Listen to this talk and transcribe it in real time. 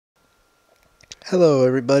Hello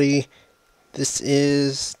everybody, this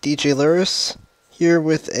is DJ Lurus here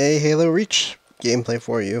with a Halo Reach gameplay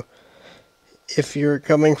for you. If you're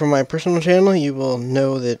coming from my personal channel, you will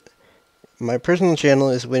know that my personal channel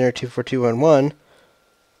is Winner24211,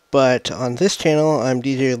 but on this channel I'm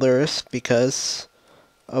DJ Lurus because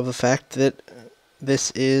of the fact that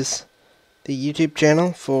this is the YouTube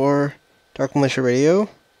channel for Dark Militia Radio,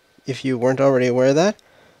 if you weren't already aware of that.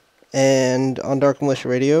 And on Dark Militia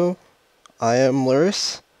Radio, I am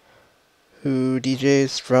Lurus, who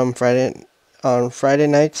DJs on Friday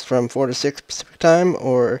nights from 4 to 6 Pacific Time,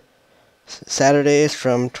 or Saturdays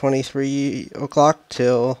from 23 o'clock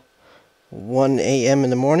till 1 a.m. in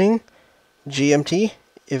the morning, GMT.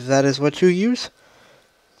 If that is what you use,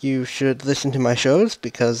 you should listen to my shows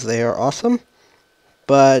because they are awesome.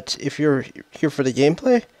 But if you're here for the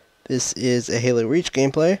gameplay, this is a Halo Reach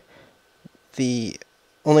gameplay. The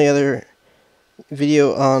only other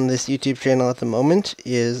video on this YouTube channel at the moment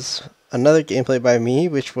is another gameplay by me,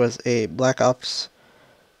 which was a Black Ops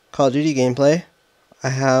Call of Duty gameplay. I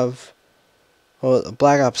have a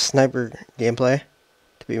Black Ops Sniper gameplay,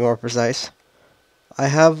 to be more precise. I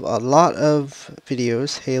have a lot of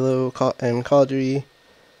videos, Halo and Call of Duty,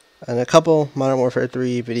 and a couple Modern Warfare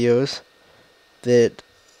 3 videos that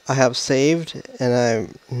I have saved, and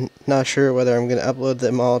I'm not sure whether I'm going to upload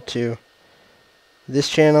them all to this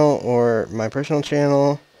channel or my personal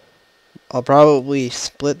channel. I'll probably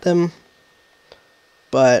split them,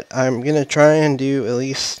 but I'm going to try and do at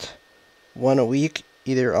least one a week,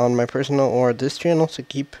 either on my personal or this channel, to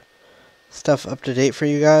keep stuff up to date for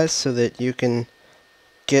you guys so that you can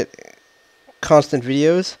get constant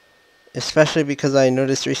videos, especially because I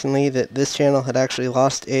noticed recently that this channel had actually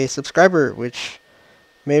lost a subscriber, which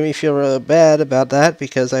made me feel really bad about that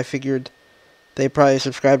because I figured they probably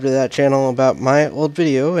subscribed to that channel about my old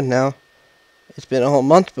video, and now it's been a whole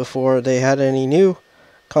month before they had any new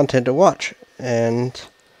content to watch. And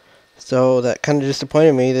so that kind of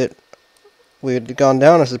disappointed me that we had gone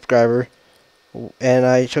down a subscriber, and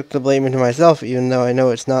I took the blame into myself, even though I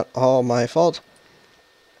know it's not all my fault.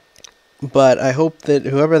 But I hope that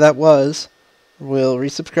whoever that was will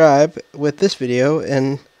resubscribe with this video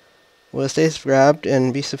and will stay subscribed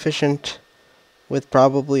and be sufficient with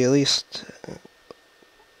probably at least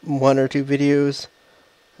 1 or 2 videos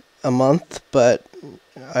a month, but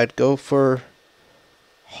I'd go for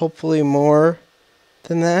hopefully more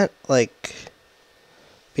than that,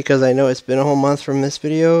 because I know it's been a whole month from this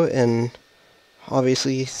video, and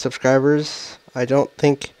obviously subscribers, I don't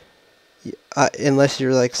think, unless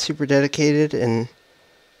you're super dedicated and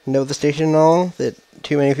know the station and all, that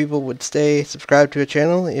too many people would stay subscribed to a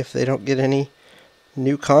channel if they don't get any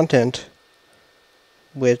new content,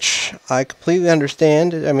 which I completely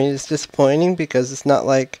understand. I mean, it's disappointing because it's not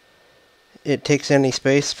like it takes any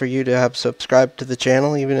space for you to have subscribed to the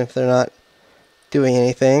channel, even if they're not doing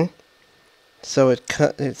anything. So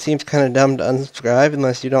it seems kind of dumb to unsubscribe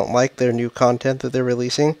unless you don't like their new content that they're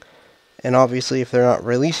releasing. And obviously, if they're not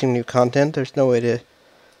releasing new content, there's no way to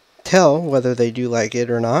tell whether they do like it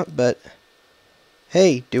or not. But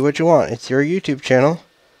hey, do what you want. It's your YouTube channel.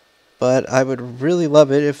 But I would really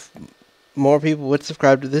love it if more people would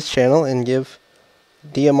subscribe to this channel and give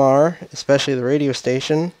DMR, especially the radio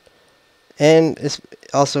station, and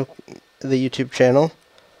also the YouTube channel,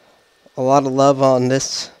 a lot of love on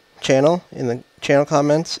this channel in the channel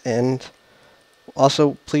comments. And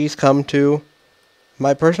also please come to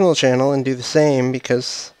my personal channel and do the same,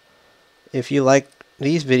 because if you like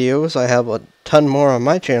these videos, I have a ton more on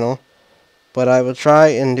my channel, but I will try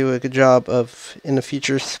and do a good job of, in the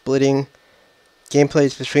future, splitting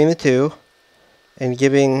gameplays between the two and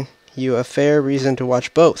giving you a fair reason to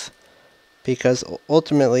watch both, because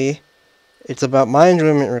ultimately it's about my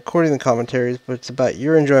enjoyment recording the commentaries, but it's about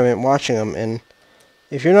your enjoyment watching them. And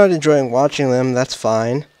if you're not enjoying watching them, that's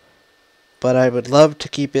fine, but I would love to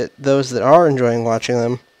keep it, those that are enjoying watching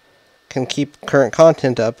them can keep current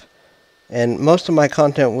content up. And most of my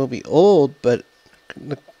content will be old, but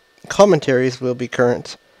the commentaries will be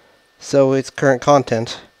current, so it's current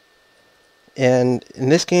content. And in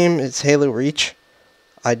this game, it's Halo Reach.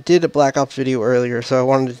 I did a Black Ops video earlier, so I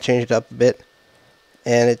wanted to change it up a bit.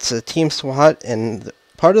 And it's a team SWAT, and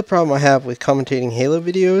part of the problem I have with commentating Halo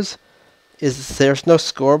videos is there's no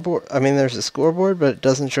scoreboard. I mean, there's a scoreboard, but it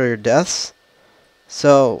doesn't show your deaths.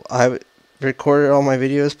 So I recorded all my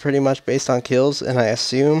videos pretty much based on kills, and I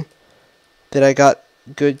assume that I got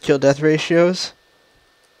good kill-death ratios.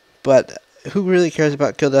 But who really cares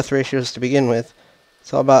about kill-death ratios to begin with?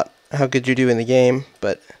 It's all about how good you do in the game.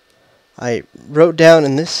 But I wrote down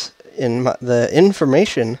in the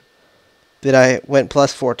information that I went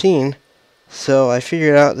plus 14, So I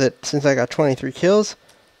figured out that since I got 23 kills,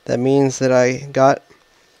 that means that I got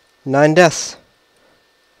 9 deaths.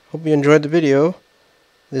 Hope you enjoyed the video.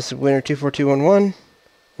 This is Winner24211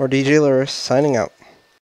 or DJ Lurus signing out.